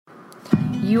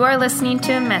You are listening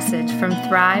to a message from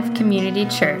Thrive Community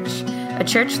Church, a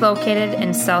church located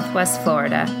in Southwest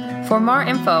Florida. For more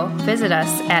info, visit us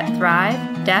at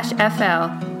thrive-fl.org.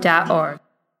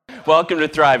 Welcome to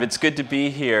Thrive. It's good to be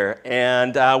here.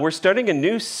 And we're starting a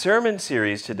new sermon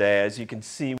series today. As you can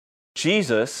see,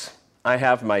 Jesus, I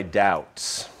have my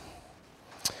doubts.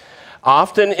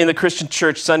 Often in the Christian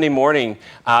church, Sunday morning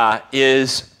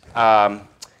is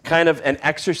kind of an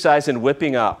exercise in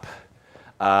whipping up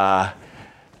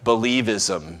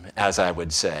believism, as I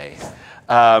would say.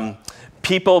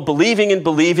 People believing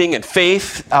and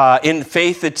faith in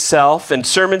faith itself, and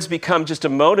sermons become just a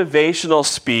motivational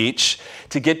speech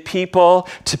to get people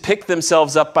to pick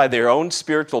themselves up by their own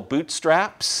spiritual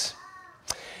bootstraps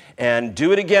and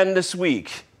do it again this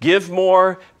week. Give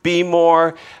more, be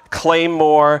more, claim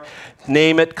more,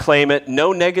 name it, claim it.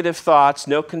 No negative thoughts,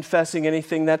 no confessing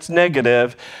anything that's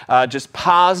negative, just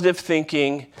positive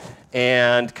thinking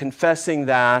and confessing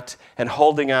that and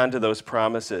holding on to those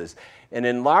promises. And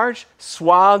in large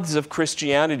swaths of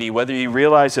Christianity, whether you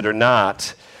realize it or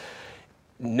not,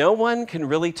 no one can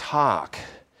really talk,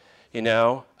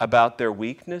 about their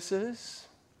weaknesses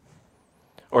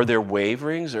or their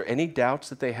waverings or any doubts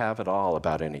that they have at all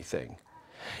about anything.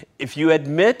 If you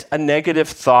admit a negative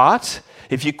thought,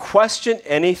 if you question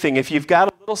anything, if you've got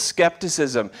a little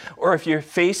skepticism, or if you're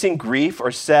facing grief or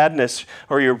sadness,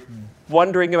 or you're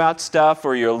wondering about stuff,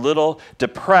 or you're a little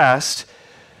depressed,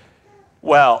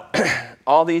 well,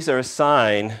 all these are a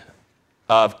sign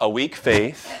of a weak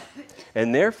faith,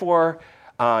 and therefore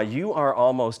you are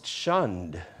almost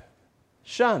shunned.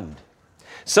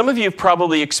 Some of you have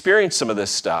probably experienced some of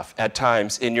this stuff at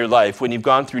times in your life when you've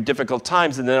gone through difficult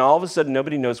times, and then all of a sudden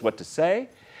nobody knows what to say,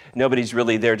 nobody's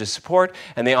really there to support,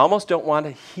 and they almost don't want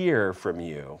to hear from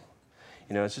you.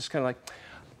 It's just kind of like,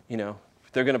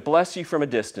 they're going to bless you from a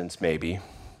distance maybe.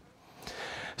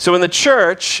 So in the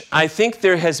church, I think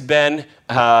there has been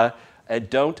a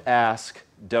don't ask,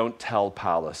 don't tell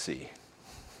policy.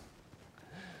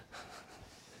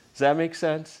 Does that make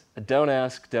sense? A don't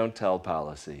ask, don't tell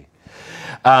policy.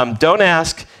 Don't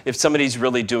ask if somebody's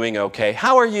really doing okay.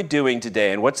 How are you doing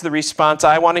today? And what's the response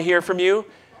I want to hear from you?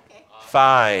 Okay.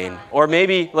 Fine. Or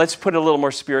maybe let's put it a little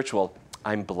more spiritual.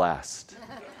 I'm blessed.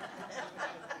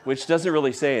 Which doesn't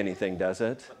really say anything, does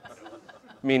it? I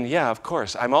mean, yeah, of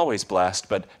course, I'm always blessed,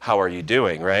 but how are you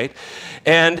doing, right?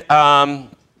 And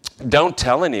don't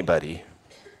tell anybody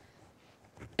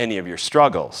any of your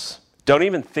struggles. Don't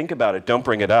even think about it. Don't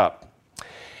bring it up.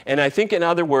 And I think, in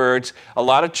other words, a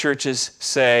lot of churches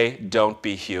say, don't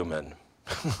be human.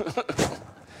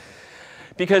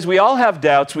 Because we all have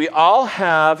doubts. We all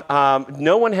have,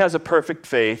 no one has a perfect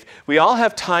faith. We all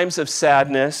have times of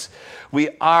sadness. We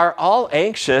are all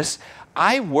anxious.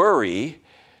 I worry,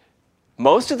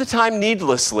 most of the time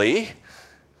needlessly,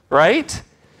 right?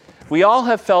 We all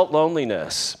have felt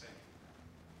loneliness.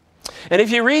 And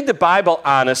if you read the Bible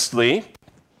honestly,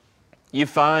 you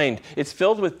find it's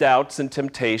filled with doubts and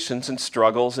temptations and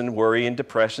struggles and worry and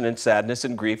depression and sadness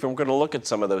and grief. And we're going to look at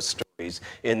some of those stories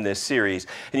in this series.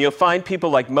 And you'll find people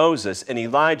like Moses and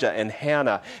Elijah and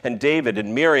Hannah and David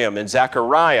and Miriam and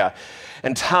Zechariah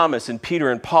and Thomas and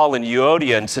Peter and Paul and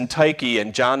Euodia and Syntyche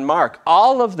and John Mark.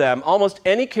 All of them, almost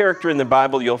any character in the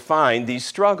Bible, you'll find these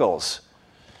struggles.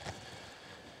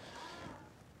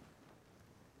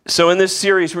 So in this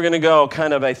series, we're going to go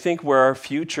I think, where a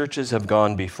few churches have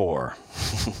gone before.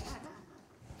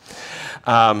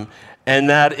 And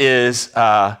that is,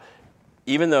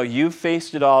 even though you've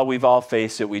faced it all, we've all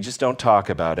faced it, we just don't talk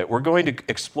about it. We're going to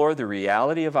explore the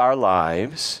reality of our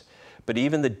lives, but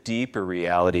even the deeper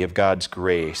reality of God's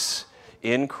grace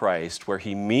in Christ, where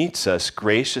he meets us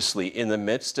graciously in the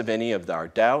midst of any of our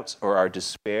doubts or our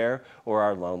despair or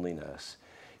our loneliness.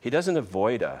 He doesn't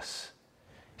avoid us.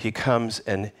 He comes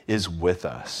and is with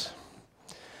us.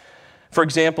 For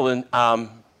example,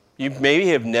 you maybe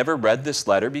have never read this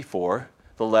letter before,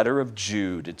 the letter of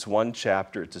Jude. It's one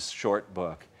chapter. It's a short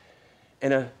book.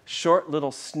 And a short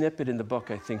little snippet in the book,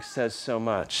 I think, says so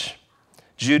much.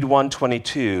 Jude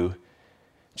 1:22,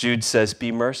 Jude says,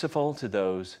 "Be merciful to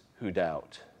those who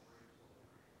doubt."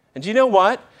 And do you know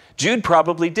what? Jude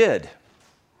probably did.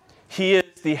 He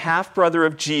is the half-brother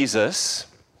of Jesus.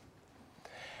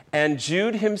 And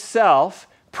Jude himself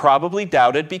probably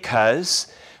doubted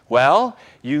because, well,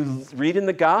 you read in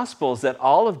the Gospels that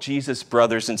all of Jesus'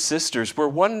 brothers and sisters were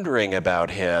wondering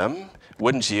about him,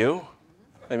 wouldn't you?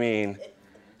 I mean,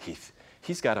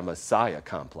 he's got a Messiah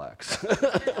complex.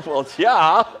 Well,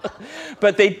 yeah,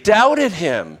 but they doubted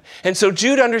him. And so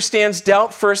Jude understands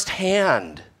doubt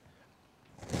firsthand.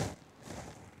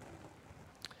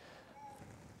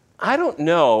 I don't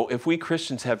know if we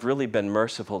Christians have really been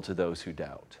merciful to those who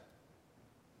doubt.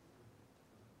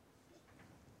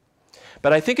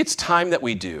 But I think it's time that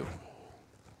we do.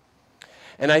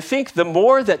 And I think the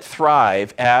more that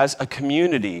Thrive as a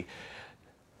community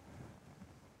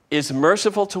is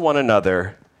merciful to one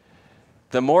another,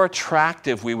 the more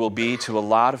attractive we will be to a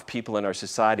lot of people in our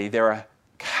society. There are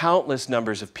countless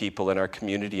numbers of people in our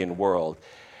community and world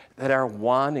that are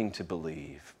wanting to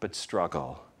believe but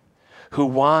struggle, who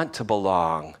want to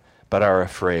belong but are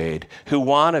afraid, who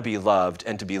want to be loved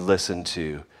and to be listened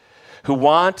to, who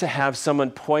want to have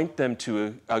someone point them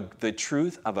to the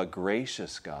truth of a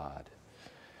gracious God.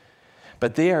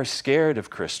 But they are scared of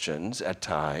Christians at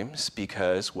times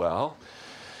because, well,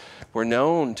 we're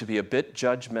known to be a bit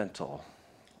judgmental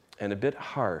and a bit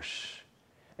harsh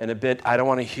and a bit, I don't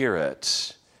want to hear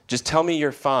it. Just tell me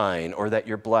you're fine or that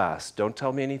you're blessed. Don't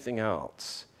tell me anything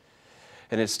else.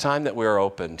 And it's time that we're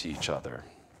open to each other.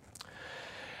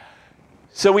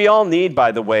 So we all need,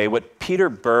 by the way, what Peter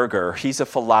Berger, he's a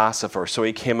philosopher, so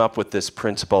he came up with this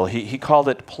principle. He called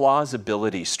it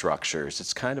plausibility structures.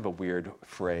 It's kind of a weird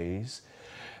phrase.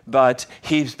 But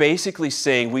he's basically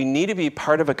saying we need to be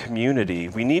part of a community.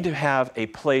 We need to have a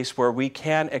place where we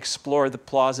can explore the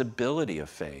plausibility of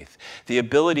faith, the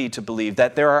ability to believe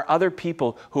that there are other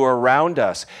people who are around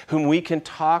us, whom we can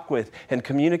talk with and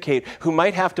communicate, who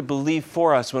might have to believe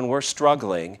for us when we're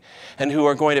struggling, and who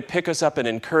are going to pick us up and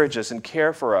encourage us and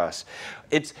care for us.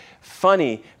 It's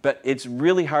funny, but it's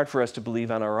really hard for us to believe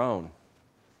on our own.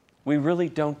 We really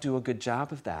don't do a good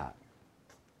job of that.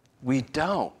 We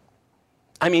don't.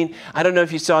 I mean, I don't know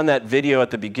if you saw in that video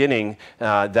at the beginning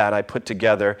that I put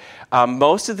together,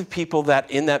 most of the people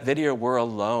that in that video were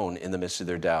alone in the midst of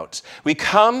their doubts. We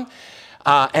come,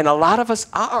 and a lot of us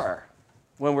are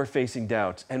when we're facing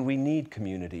doubts, and we need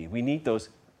community. We need those,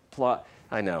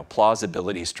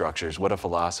 plausibility structures, what a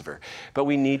philosopher. But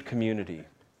we need community.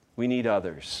 We need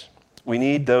others. We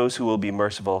need those who will be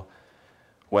merciful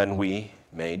when we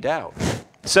may doubt.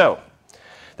 So,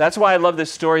 that's why I love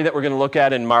this story that we're going to look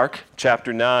at in Mark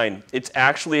chapter 9. It's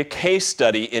actually a case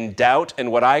study in doubt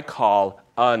and what I call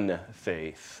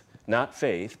unfaith. Not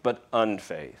faith, but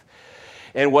unfaith.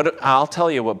 And I'll tell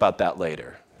you about that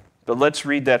later. But let's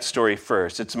read that story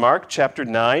first. It's Mark chapter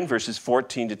 9, verses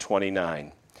 14 to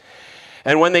 29.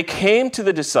 And when they came to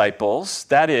the disciples,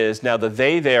 that is, now the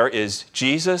they there is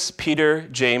Jesus, Peter,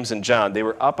 James, and John. They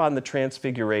were up on the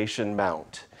Transfiguration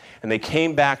Mount. And they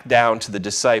came back down to the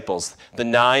disciples, the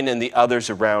 9 and the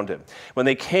others around him. When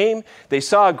they came, they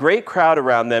saw a great crowd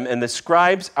around them and the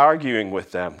scribes arguing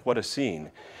with them. What a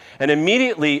scene. And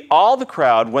immediately all the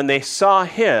crowd, when they saw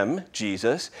him,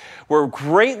 Jesus, were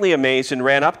greatly amazed and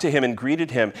ran up to him and greeted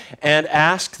him and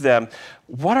asked them,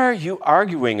 "What are you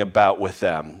arguing about with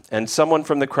them?" And someone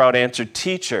from the crowd answered,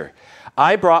 "Teacher,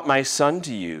 I brought my son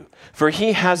to you, for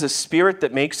he has a spirit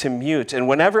that makes him mute, and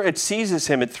whenever it seizes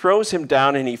him, it throws him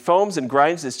down, and he foams and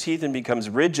grinds his teeth and becomes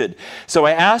rigid. So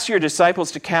I asked your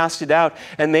disciples to cast it out,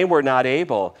 and they were not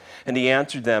able." And he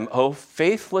answered them, "O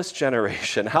faithless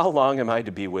generation, how long am I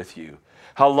to be with you?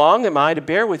 How long am I to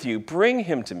bear with you? Bring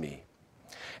him to me."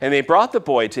 And they brought the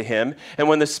boy to him, and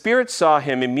when the spirit saw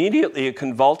him, immediately it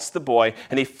convulsed the boy,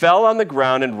 and he fell on the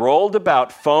ground and rolled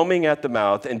about, foaming at the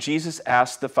mouth. And Jesus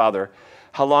asked the father,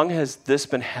 "How long has this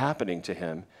been happening to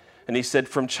him?" And he said,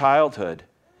 "From childhood.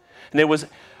 And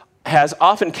has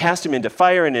often cast him into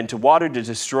fire and into water to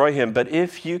destroy him. But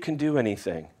if you can do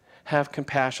anything, have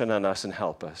compassion on us and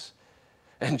help us."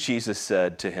 And Jesus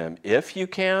said to him, "If you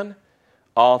can,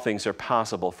 all things are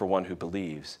possible for one who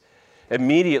believes."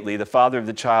 Immediately the father of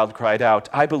the child cried out,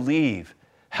 "I believe,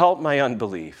 help my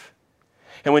unbelief."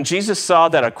 And when Jesus saw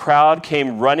that a crowd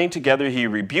came running together, he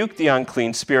rebuked the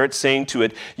unclean spirit, saying to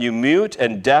it, "You mute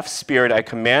and deaf spirit, I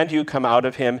command you, come out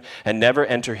of him and never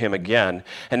enter him again."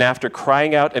 And after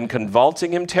crying out and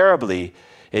convulsing him terribly,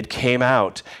 it came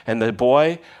out, and the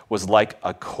boy was like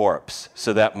a corpse,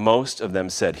 so that most of them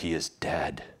said, "He is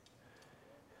dead."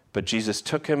 But Jesus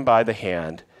took him by the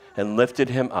hand and lifted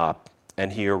him up,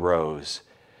 and he arose.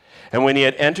 And when he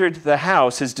had entered the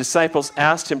house, his disciples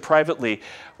asked him privately,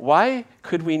 "Why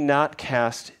could we not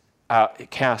cast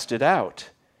it out?"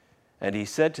 And he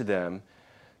said to them,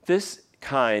 "This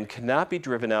kind cannot be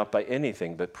driven out by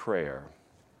anything but prayer."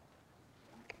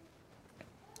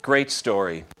 Great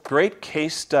story, great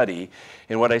case study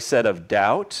in what I said of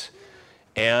doubt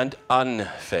and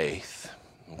unfaith.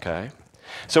 Okay?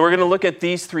 So we're going to look at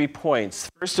these 3 points.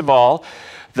 First of all,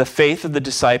 the faith of the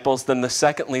disciples, then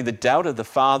secondly, the doubt of the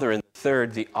Father, and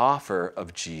third, the offer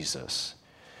of Jesus.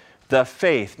 The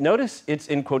faith, notice it's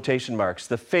in quotation marks,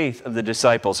 the faith of the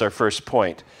disciples, our first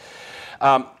point.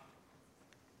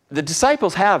 the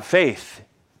disciples have faith,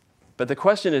 but the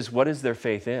question is, what is their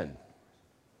faith in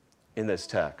this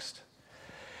text?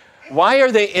 Why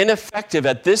are they ineffective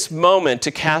at this moment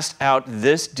to cast out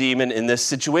this demon in this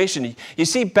situation? You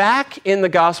see, back in the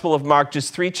Gospel of Mark,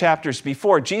 just 3 chapters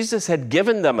before, Jesus had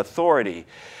given them authority.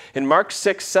 In Mark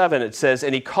 6:7, it says,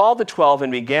 "And he called the 12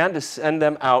 and began to send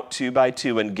them out 2 by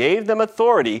 2 and gave them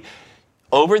authority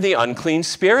over the unclean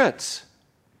spirits."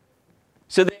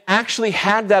 So they actually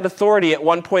had that authority at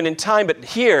one point in time, but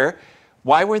here,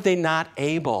 why were they not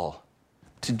able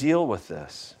to deal with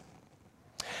this?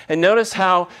 And notice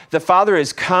how the Father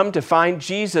has come to find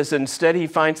Jesus. Instead, he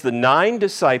finds the 9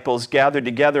 disciples gathered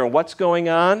together. And what's going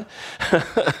on?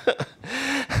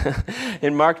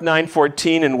 In Mark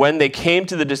 9:14, "And when they came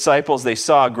to the disciples, they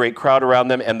saw a great crowd around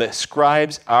them, and the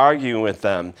scribes arguing with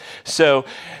them." So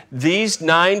these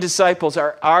 9 disciples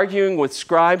are arguing with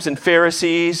scribes and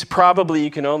Pharisees. Probably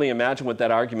you can only imagine what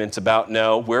that argument's about.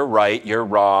 No, we're right, you're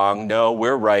wrong. No,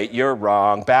 we're right, you're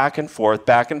wrong. Back and forth,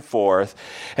 back and forth.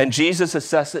 And Jesus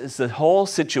assesses the whole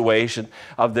situation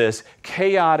of this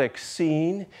chaotic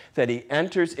scene that he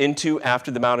enters into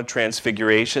after the Mount of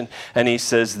Transfiguration. And he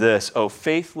says this, "O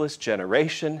faithless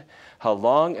generation, how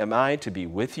long am I to be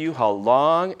with you? How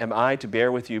long am I to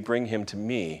bear with you? Bring him to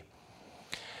me."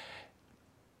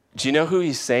 Do you know who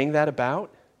he's saying that about?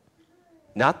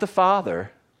 Not the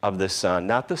father of the son,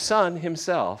 not the son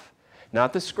himself,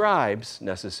 not the scribes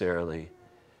necessarily,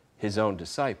 his own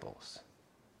disciples.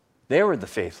 They were the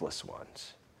faithless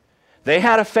ones. They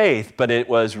had a faith, but it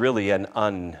was really an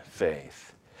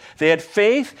unfaith. They had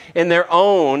faith in their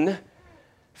own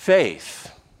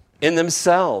faith, in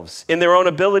themselves, in their own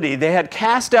ability. They had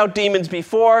cast out demons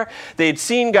before. They had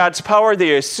seen God's power.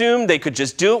 They assumed they could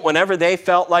just do it whenever they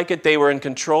felt like it. They were in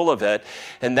control of it.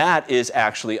 And that is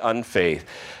actually unfaith.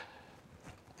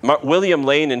 William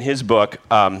Lane, in his book,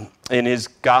 in his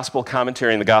gospel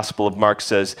commentary in the Gospel of Mark,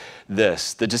 says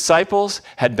this: "The disciples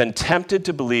had been tempted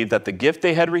to believe that the gift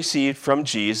they had received from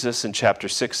Jesus in chapter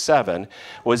 6-7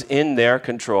 was in their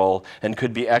control and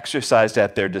could be exercised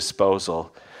at their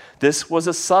disposal. This was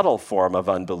a subtle form of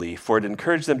unbelief, for it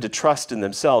encouraged them to trust in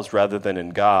themselves rather than in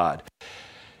God."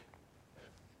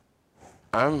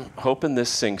 I'm hoping this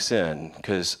sinks in,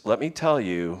 because let me tell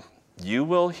you, you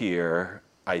will hear,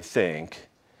 I think,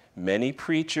 many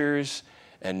preachers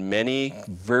and many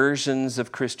versions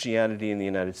of Christianity in the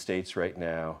United States right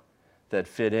now that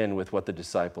fit in with what the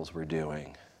disciples were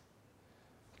doing.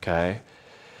 Okay?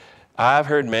 I've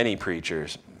heard many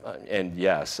preachers, and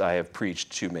yes, I have preached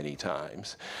too many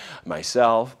times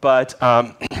myself, but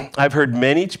I've heard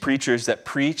many preachers that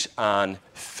preach on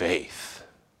faith.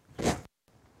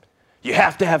 You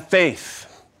have to have faith.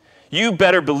 You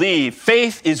better believe.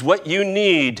 Faith is what you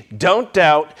need. Don't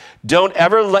doubt. Don't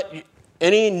ever let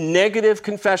any negative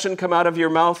confession come out of your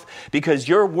mouth, because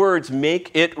your words make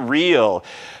it real.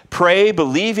 Pray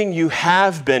believing you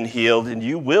have been healed and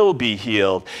you will be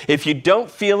healed. If you don't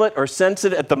feel it or sense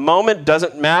it at the moment,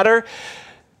 doesn't matter.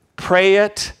 Pray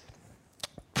it,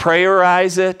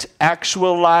 prayerize it,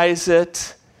 actualize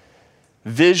it,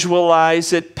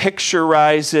 visualize it,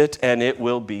 picturize it, and it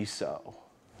will be so.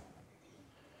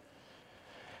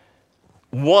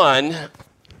 One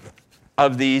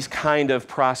of these kind of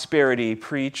prosperity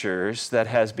preachers that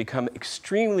has become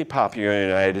extremely popular in the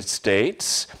United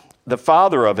States, the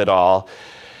father of it all,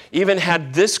 even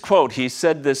had this quote. He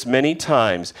said this many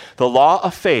times: "The law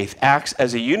of faith acts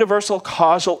as a universal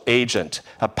causal agent,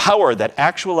 a power that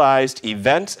actualized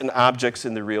events and objects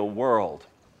in the real world."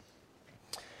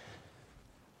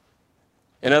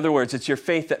 In other words, it's your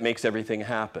faith that makes everything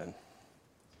happen.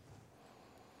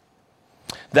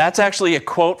 That's actually a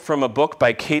quote from a book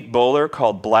by Kate Bowler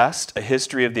called Blessed, A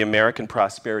History of the American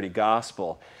Prosperity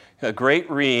Gospel. A great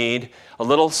read, a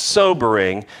little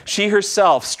sobering. She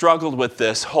herself struggled with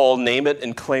this whole name it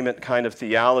and claim it kind of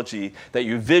theology, that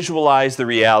you visualize the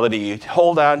reality, you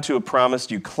hold on to a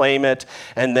promise, you claim it,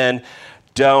 and then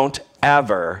don't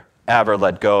ever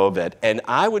let go of it. And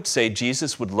I would say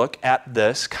Jesus would look at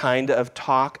this kind of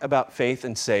talk about faith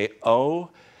and say, "Oh,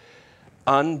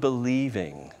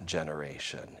 unbelieving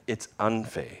generation, it's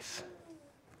unfaith."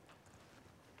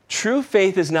 True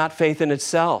faith is not faith in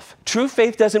itself. True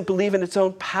faith doesn't believe in its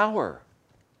own power.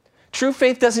 True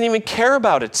faith doesn't even care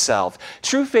about itself.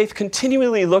 True faith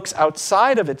continually looks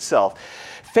outside of itself.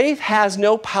 Faith has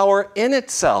no power in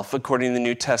itself, according to the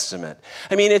New Testament.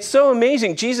 I mean, it's so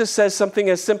amazing. Jesus says something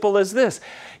as simple as this: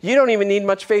 you don't even need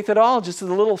much faith at all, just a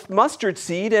little mustard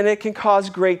seed, and it can cause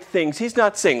great things. He's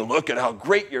not saying, look at how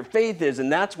great your faith is, and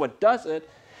that's what does it.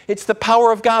 It's the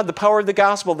power of God, the power of the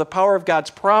gospel, the power of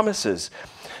God's promises.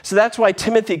 So that's why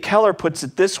Timothy Keller puts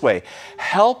it this way: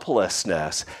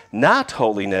 helplessness, not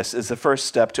holiness, is the first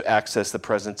step to access the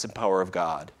presence and power of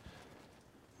God.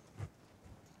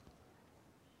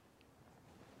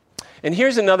 And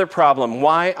here's another problem,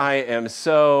 why I am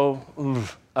so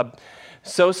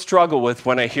struggle with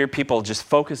when I hear people just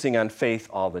focusing on faith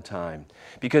all the time.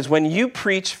 Because when you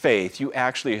preach faith, you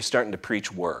actually are starting to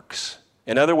preach works.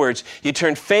 In other words, you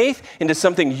turn faith into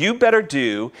something you better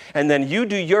do, and then you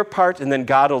do your part, and then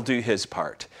God will do his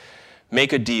part.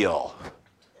 Make a deal.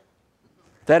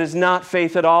 That is not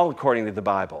faith at all, according to the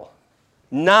Bible.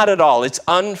 Not at all. It's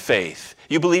unfaith.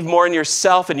 You believe more in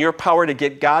yourself and your power to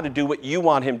get God to do what you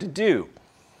want him to do.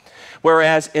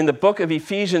 Whereas in the book of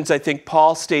Ephesians, I think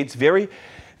Paul states very,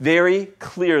 very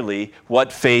clearly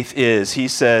what faith is. He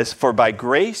says, "For by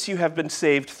grace you have been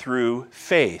saved through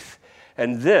faith.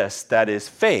 And this, that is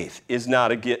faith, is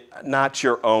not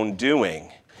your own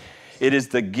doing. It is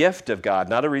the gift of God,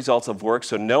 not a result of work,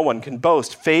 so no one can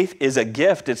boast." Faith is a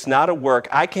gift. It's not a work.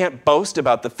 I can't boast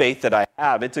about the faith that I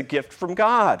have. It's a gift from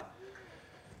God.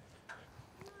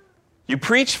 You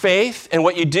preach faith, and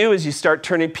what you do is you start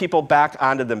turning people back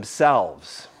onto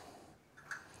themselves.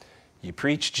 You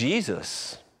preach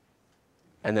Jesus,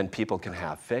 and then people can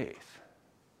have faith.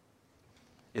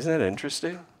 Isn't that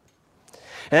interesting?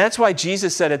 And that's why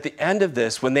Jesus said at the end of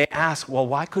this, when they asked, well,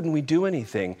 why couldn't we do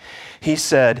anything? He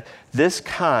said, this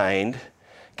kind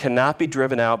cannot be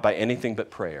driven out by anything but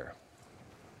prayer.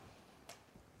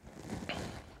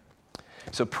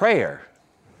 So prayer,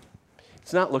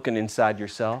 it's not looking inside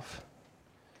yourself.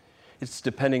 It's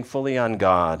depending fully on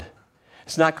God.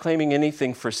 It's not claiming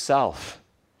anything for self.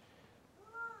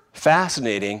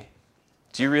 Fascinating.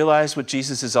 Do you realize what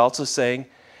Jesus is also saying?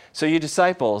 So you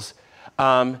disciples,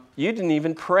 you didn't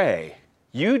even pray.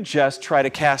 You just try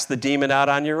to cast the demon out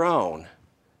on your own.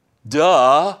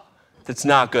 Duh, that's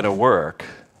not going to work.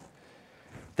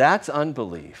 That's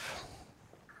unbelief.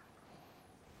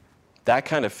 That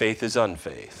kind of faith is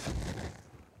unfaith.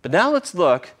 But now let's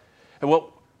look at what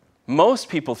most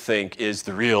people think is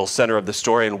the real center of the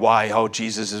story and why,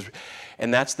 Jesus is,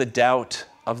 and that's the doubt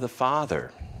of the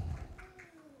Father.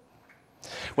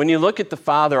 When you look at the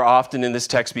Father often in this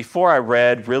text, before I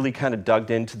really kind of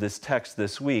dug into this text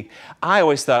this week, I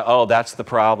always thought, that's the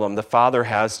problem. The Father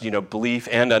has, belief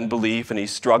and unbelief, and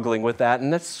he's struggling with that,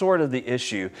 and that's sort of the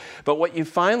issue. But what you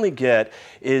finally get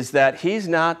is that he's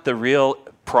not the real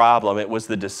problem. It was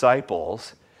the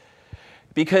disciples.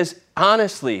 Because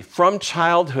honestly, from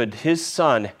childhood, his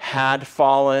son had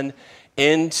fallen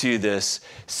into this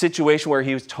situation where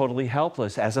he was totally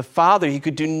helpless. As a father, he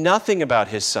could do nothing about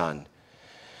his son.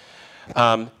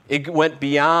 It went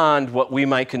beyond what we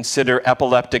might consider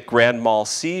epileptic grand mal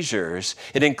seizures.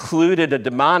 It included a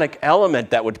demonic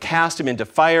element that would cast him into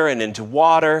fire and into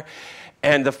water.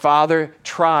 And the father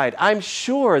tried. I'm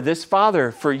sure this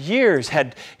father for years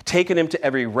had taken him to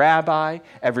every rabbi,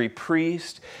 every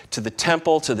priest, to the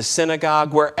temple, to the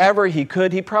synagogue, wherever he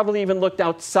could. He probably even looked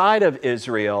outside of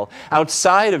Israel,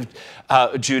 outside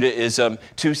of Judaism,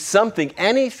 to something,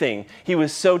 anything. He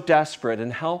was so desperate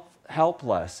and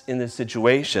helpless in this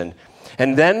situation.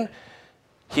 And then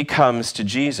he comes to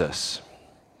Jesus.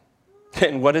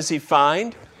 And what does he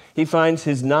find? He finds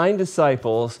his 9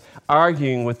 disciples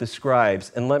arguing with the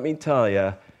scribes. And let me tell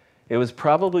you, it was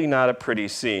probably not a pretty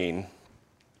scene.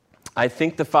 I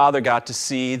think the Father got to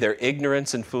see their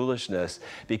ignorance and foolishness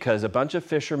because a bunch of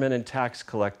fishermen and tax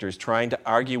collectors trying to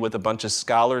argue with a bunch of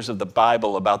scholars of the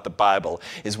Bible about the Bible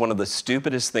is one of the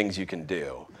stupidest things you can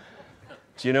do.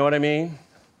 Do you know what I mean?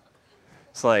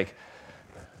 It's like,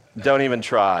 don't even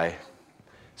try.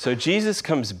 So Jesus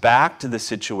comes back to the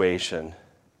situation.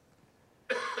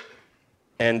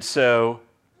 And so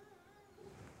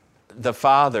the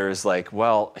Father is like,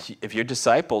 well, if your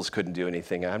disciples couldn't do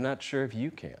anything, I'm not sure if you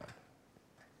can.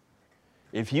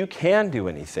 If you can do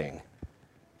anything,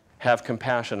 have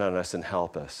compassion on us and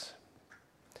help us.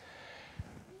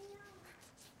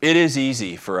 It is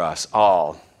easy for us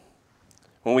all.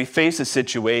 When we face a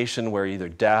situation where either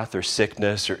death or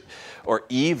sickness or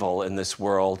evil in this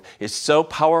world is so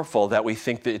powerful that we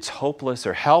think that it's hopeless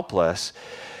or helpless,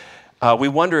 we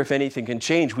wonder if anything can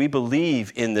change. We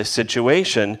believe in this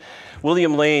situation.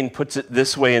 William Lane puts it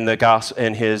this way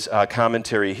in his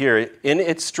commentary here. In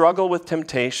its struggle with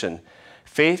temptation,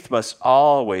 faith must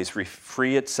always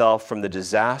free itself from the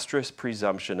disastrous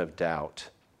presumption of doubt.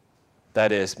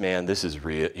 That is, man, this is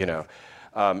real,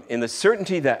 in the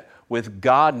certainty that with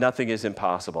God nothing is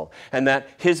impossible, and that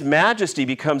his majesty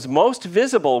becomes most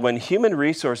visible when human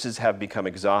resources have become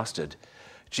exhausted.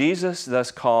 Jesus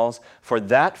thus calls for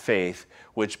that faith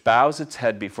which bows its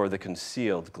head before the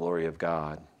concealed glory of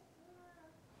God.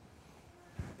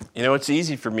 You know, it's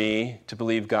easy for me to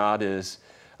believe God is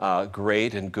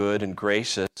great and good and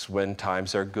gracious when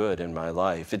times are good in my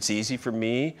life. It's easy for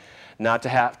me not to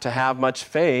have much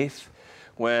faith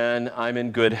when I'm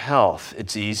in good health.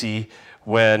 It's easy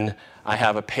when I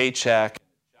have a paycheck,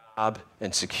 job,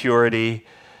 and security.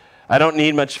 I don't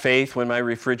need much faith when my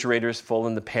refrigerator is full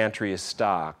and the pantry is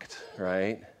stocked,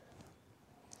 right?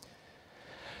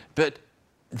 But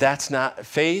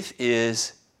faith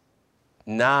is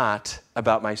not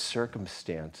about my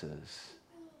circumstances.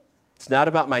 It's not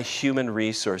about my human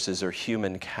resources or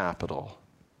human capital.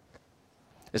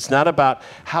 It's not about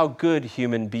how good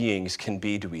human beings can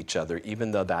be to each other,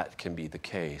 even though that can be the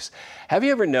case. Have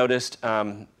you ever noticed,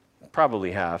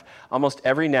 probably have, almost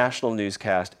every national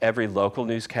newscast, every local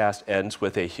newscast ends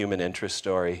with a human interest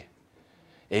story,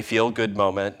 a feel-good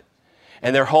moment.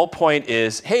 And their whole point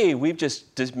is, hey, we've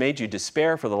just made you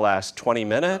despair for the last 20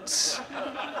 minutes.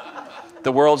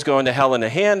 The world's going to hell in a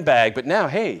handbag, but now,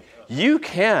 hey,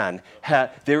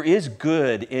 there is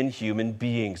good in human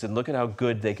beings, and look at how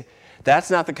good they can. That's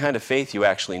not the kind of faith you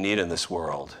actually need in this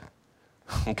world,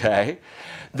 okay?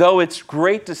 Though it's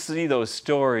great to see those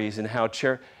stories and how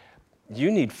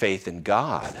you need faith in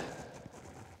God.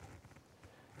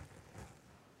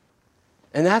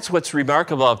 And that's what's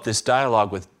remarkable about this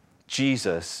dialogue with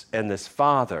Jesus and this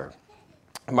Father.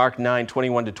 Mark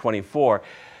 9:21-24,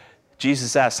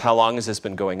 Jesus asks, how long has this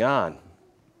been going on?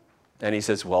 And he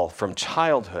says, well, from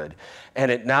childhood.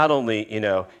 And it not only,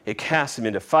 it casts him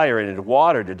into fire and into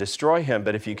water to destroy him,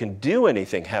 but if you can do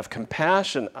anything, have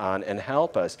compassion on and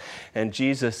help us. And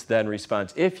Jesus then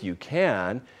responds, if you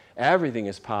can, everything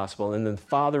is possible. And then the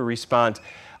Father responds,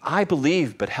 I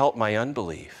believe, but help my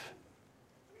unbelief.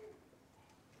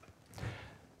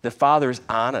 The Father is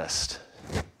honest.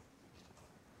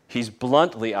 He's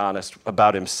bluntly honest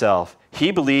about himself.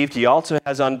 He believed, he also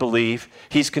has unbelief.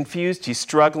 He's confused, he's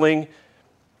struggling.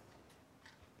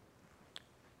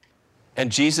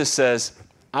 And Jesus says,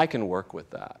 I can work with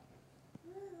that.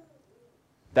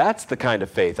 That's the kind of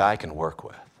faith I can work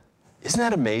with. Isn't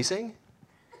that amazing?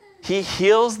 He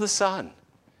heals the son.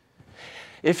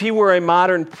 If he were a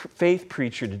modern faith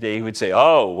preacher today, he would say,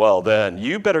 oh, well then,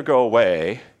 you better go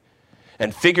away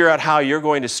and figure out how you're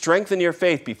going to strengthen your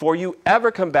faith before you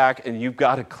ever come back, and you've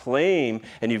got to claim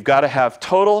and you've got to have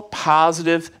total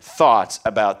positive thoughts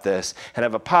about this and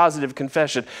have a positive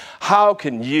confession. How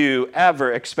can you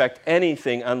ever expect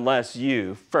anything unless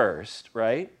you first,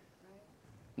 right?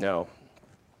 No.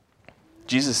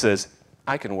 Jesus says,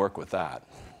 I can work with that.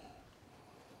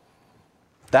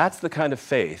 That's the kind of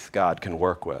faith God can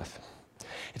work with.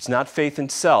 It's not faith in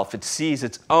self. It sees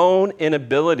its own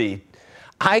inability.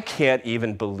 I can't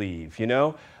even believe,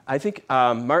 I think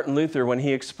Martin Luther, when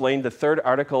he explained the third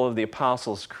article of the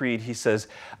Apostles' Creed, he says,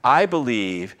 I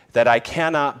believe that I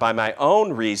cannot by my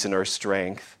own reason or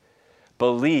strength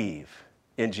believe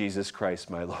in Jesus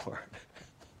Christ my Lord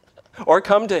or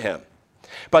come to him.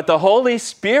 But the Holy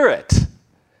Spirit,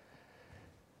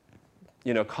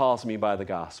 calls me by the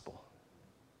gospel.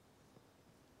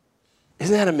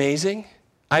 Isn't that amazing?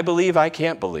 I believe I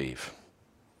can't believe.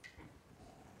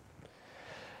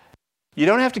 You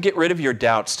don't have to get rid of your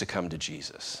doubts to come to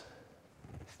Jesus.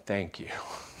 Thank you.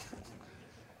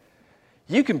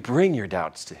 You can bring your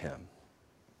doubts to him.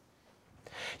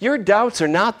 Your doubts are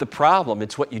not the problem.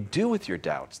 It's what you do with your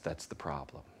doubts that's the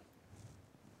problem.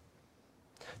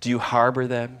 Do you harbor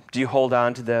them? Do you hold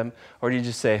on to them? Or do you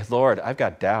just say, Lord, I've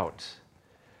got doubts?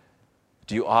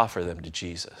 Do you offer them to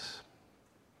Jesus?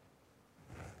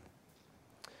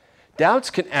 Doubts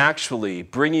can actually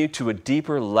bring you to a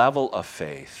deeper level of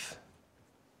faith,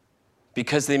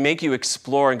 because they make you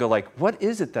explore and go like, what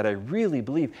is it that I really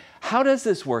believe? How does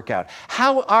this work out?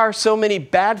 How are so many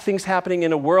bad things happening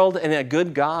in a world and a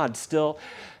good God still,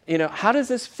 how does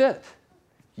this fit?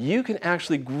 You can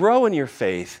actually grow in your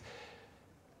faith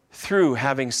through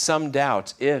having some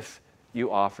doubts if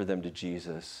you offer them to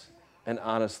Jesus and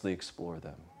honestly explore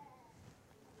them.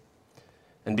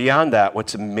 And beyond that,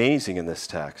 what's amazing in this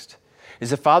text is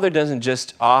the Father doesn't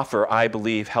just offer, I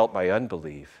believe, help my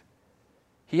unbelief.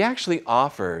 He actually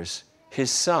offers his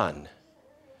son,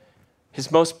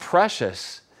 his most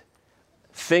precious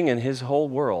thing in his whole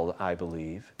world, I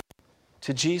believe,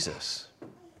 to Jesus.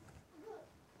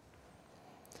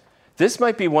 This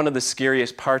might be one of the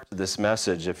scariest parts of this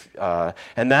message,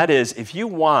 and that is, if you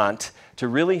want to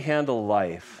really handle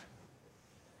life,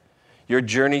 your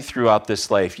journey throughout this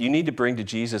life, you need to bring to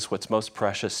Jesus what's most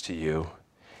precious to you,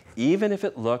 even if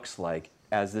it looks like,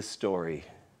 as this story,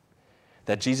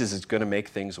 that Jesus is going to make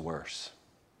things worse.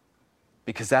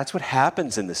 Because that's what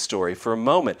happens in this story for a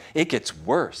moment. It gets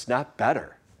worse, not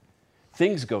better.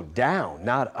 Things go down,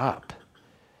 not up.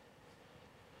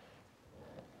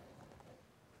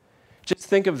 Just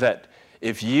think of that.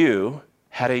 If you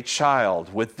had a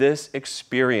child with this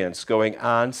experience going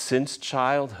on since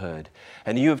childhood,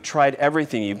 and you have tried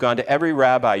everything, you've gone to every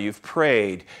rabbi, you've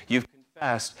prayed, you've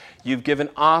confessed, you've given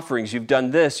offerings, you've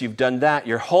done this, you've done that,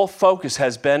 your whole focus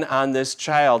has been on this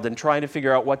child and trying to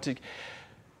figure out what to...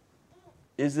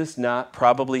 Is this not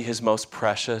probably his most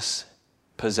precious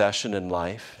possession in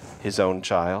life, his own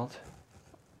child?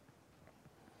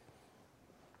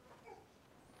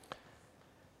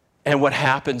 And what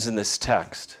happens in this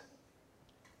text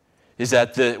is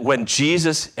that when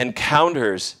Jesus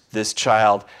encounters this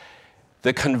child,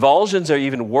 the convulsions are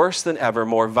even worse than ever,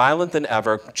 more violent than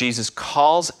ever. Jesus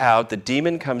calls out, the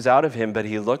demon comes out of him, but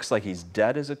he looks like he's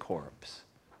dead as a corpse.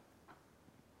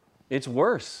 It's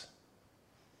worse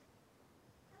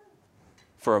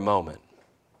for a moment.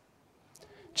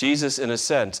 Jesus, in a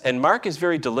sense, and Mark is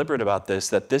very deliberate about this,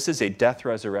 that this is a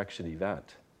death-resurrection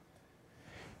event.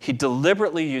 He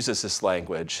deliberately uses this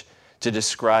language to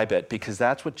describe it because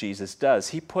that's what Jesus does.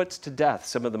 He puts to death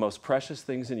some of the most precious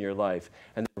things in your life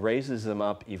and raises them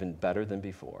up even better than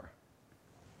before.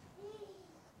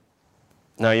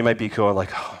 Now you might be going like,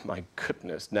 oh my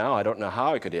goodness, now I don't know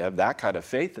how I could have that kind of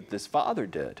faith that this father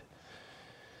did.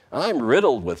 I'm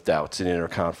riddled with doubts and inner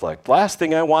conflict. Last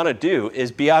thing I want to do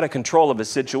is be out of control of a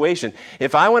situation.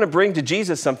 If I want to bring to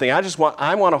Jesus something, I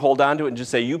want to hold on to it and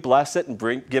just say, you bless it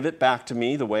and give it back to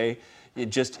me the way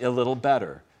just a little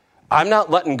better. I'm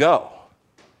not letting go.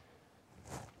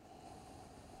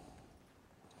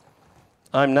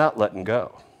 I'm not letting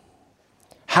go.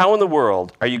 How in the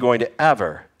world are you going to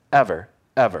ever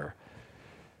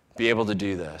be able to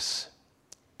do this?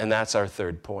 And that's our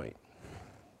third point.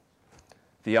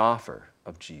 The offer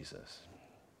of Jesus.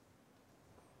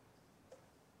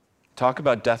 Talk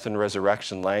about death and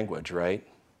resurrection language, right?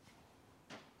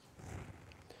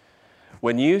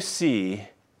 When you see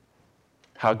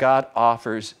how God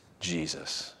offers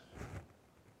Jesus,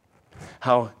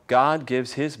 how God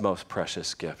gives his most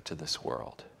precious gift to this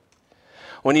world,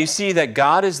 when you see that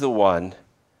God is the one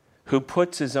who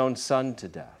puts his own son to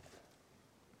death,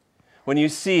 when you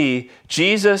see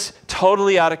Jesus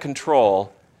totally out of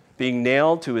control being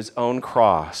nailed to his own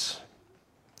cross,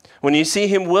 when you see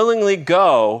him willingly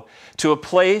go to a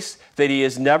place that he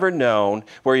has never known,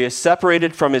 where he is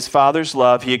separated from his Father's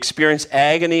love, he experienced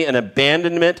agony and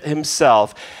abandonment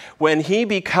himself, when he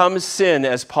becomes sin,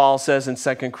 as Paul says in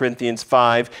 2 Corinthians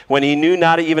 5, when he knew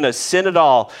not even a sin at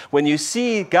all, when you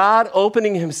see God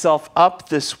opening himself up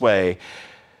this way,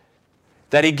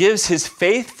 that he gives his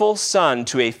faithful son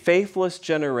to a faithless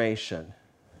generation,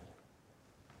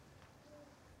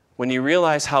 when you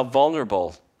realize how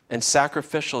vulnerable and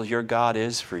sacrificial your God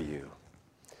is for you,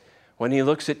 when he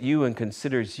looks at you and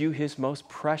considers you his most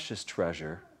precious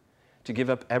treasure to give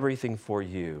up everything for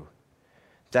you,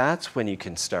 that's when you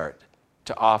can start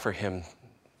to offer him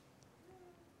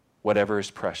whatever is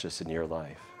precious in your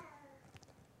life.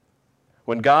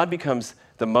 When God becomes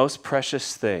the most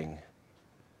precious thing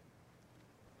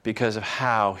because of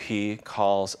how he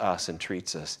calls us and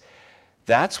treats us,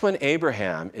 that's when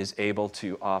Abraham is able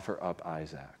to offer up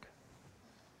Isaac.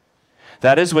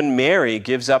 That is when Mary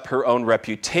gives up her own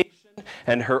reputation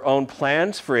and her own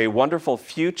plans for a wonderful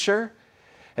future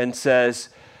and says,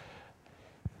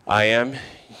 I am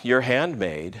your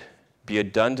handmaid, be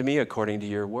it done to me according to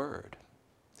your word.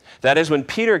 That is when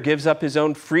Peter gives up his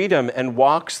own freedom and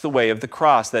walks the way of the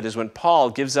cross. That is when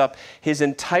Paul gives up his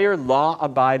entire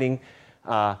law-abiding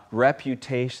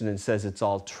reputation and says it's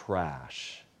all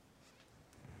trash,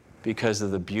 because of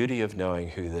the beauty of knowing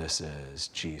who this is,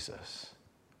 Jesus,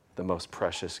 the most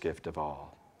precious gift of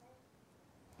all.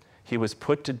 He was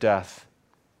put to death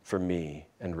for me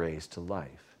and raised to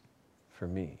life for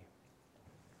me.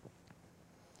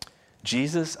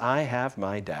 Jesus, I have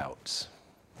my doubts.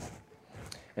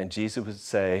 And Jesus would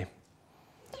say,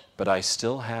 but I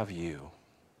still have you.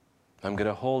 I'm going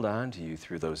to hold on to you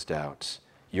through those doubts.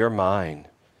 You're mine.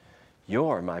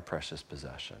 You're my precious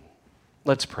possession.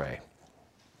 Let's pray.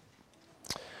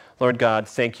 Lord God,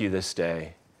 thank you this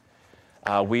day.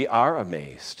 We are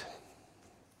amazed.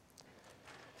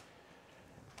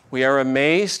 We are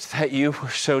amazed that you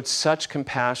showed such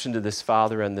compassion to this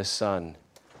father and this son.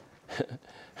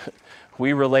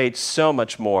 We relate so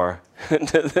much more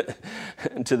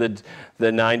to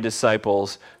the 9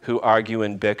 disciples who argue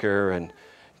and bicker and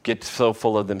get so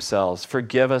full of themselves.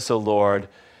 Forgive us, O Lord,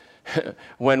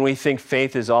 when we think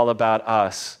faith is all about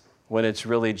us, when it's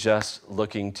really just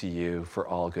looking to you for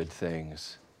all good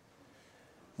things.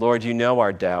 Lord, you know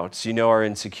our doubts, you know our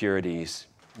insecurities,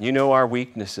 you know our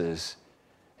weaknesses,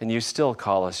 and you still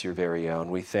call us your very own.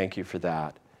 We thank you for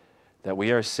that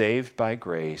we are saved by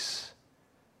grace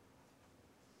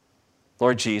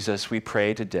Lord Jesus, we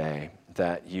pray today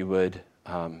that you would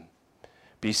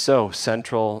be so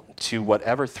central to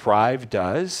whatever Thrive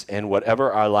does and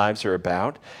whatever our lives are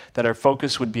about, that our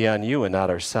focus would be on you and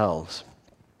not ourselves.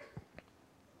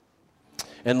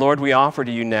 And Lord, we offer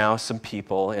to you now some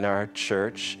people in our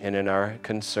church and in our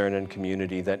concern and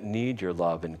community that need your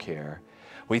love and care.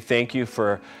 We thank you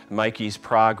for Mikey's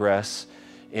progress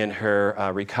in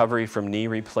her recovery from knee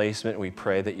replacement. We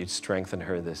pray that you'd strengthen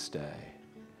her this day.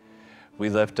 We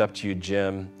lift up to you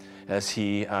Jim as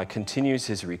he continues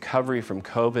his recovery from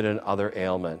COVID and other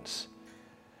ailments.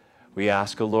 We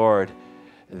ask, O Lord,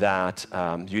 that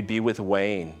you'd be with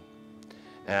Wayne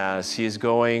as he is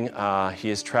going. He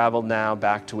has traveled now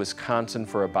back to Wisconsin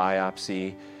for a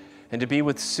biopsy, and to be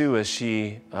with Sue as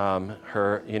she,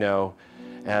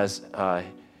 as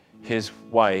his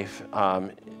wife,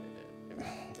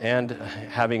 and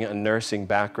having a nursing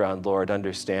background, Lord,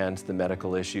 understands the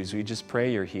medical issues. We just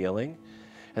pray your healing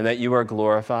and that you are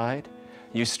glorified.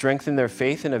 You strengthen their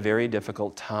faith in a very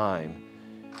difficult time,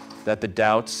 that the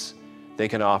doubts, they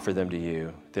can offer them to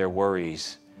you. Their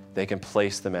worries, they can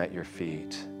place them at your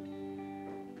feet,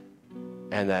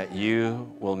 and that you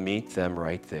will meet them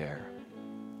right there.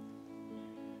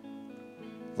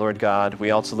 Lord God,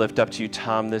 we also lift up to you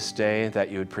Tom this day,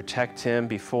 that you would protect him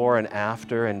before and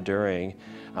after and during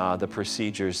the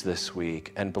procedures this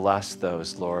week, and bless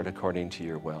those, Lord, according to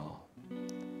your will.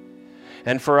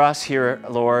 And for us here,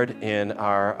 Lord, in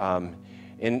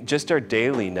just our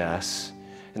dailiness,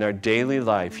 in our daily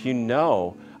life, you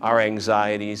know our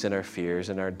anxieties and our fears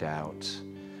and our doubts.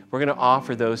 We're going to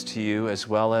offer those to you as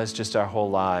well as just our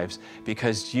whole lives,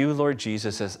 because you, Lord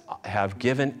Jesus, have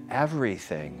given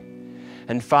everything.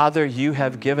 And Father, you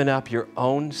have given up your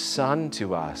own Son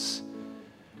to us,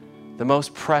 the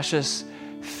most precious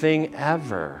thing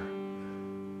ever,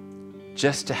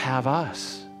 just to have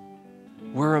us.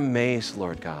 We're amazed,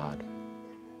 Lord God.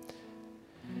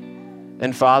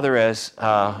 And Father, as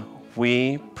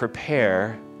we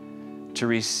prepare to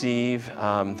receive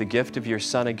the gift of your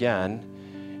Son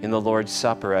again in the Lord's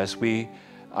Supper, as we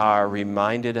are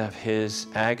reminded of his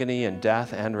agony and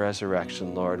death and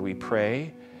resurrection, Lord, we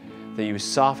pray that you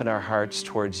soften our hearts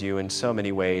towards you in so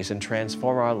many ways and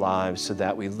transform our lives so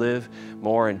that we live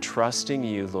more in trusting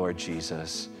you, Lord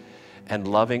Jesus, and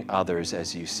loving others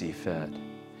as you see fit.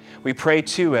 We pray,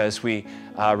 too, as we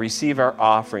receive our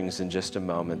offerings in just a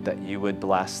moment, that you would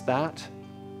bless that.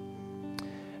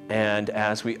 And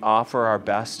as we offer our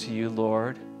best to you,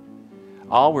 Lord,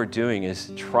 all we're doing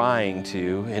is trying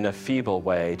to, in a feeble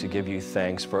way, to give you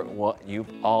thanks for what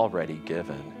you've already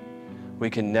given.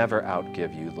 We can never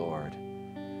outgive you, Lord.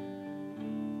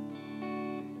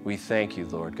 We thank you,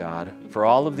 Lord God, for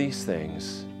all of these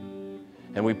things.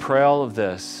 And we pray all of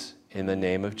this in the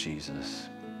name of Jesus.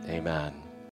 Amen.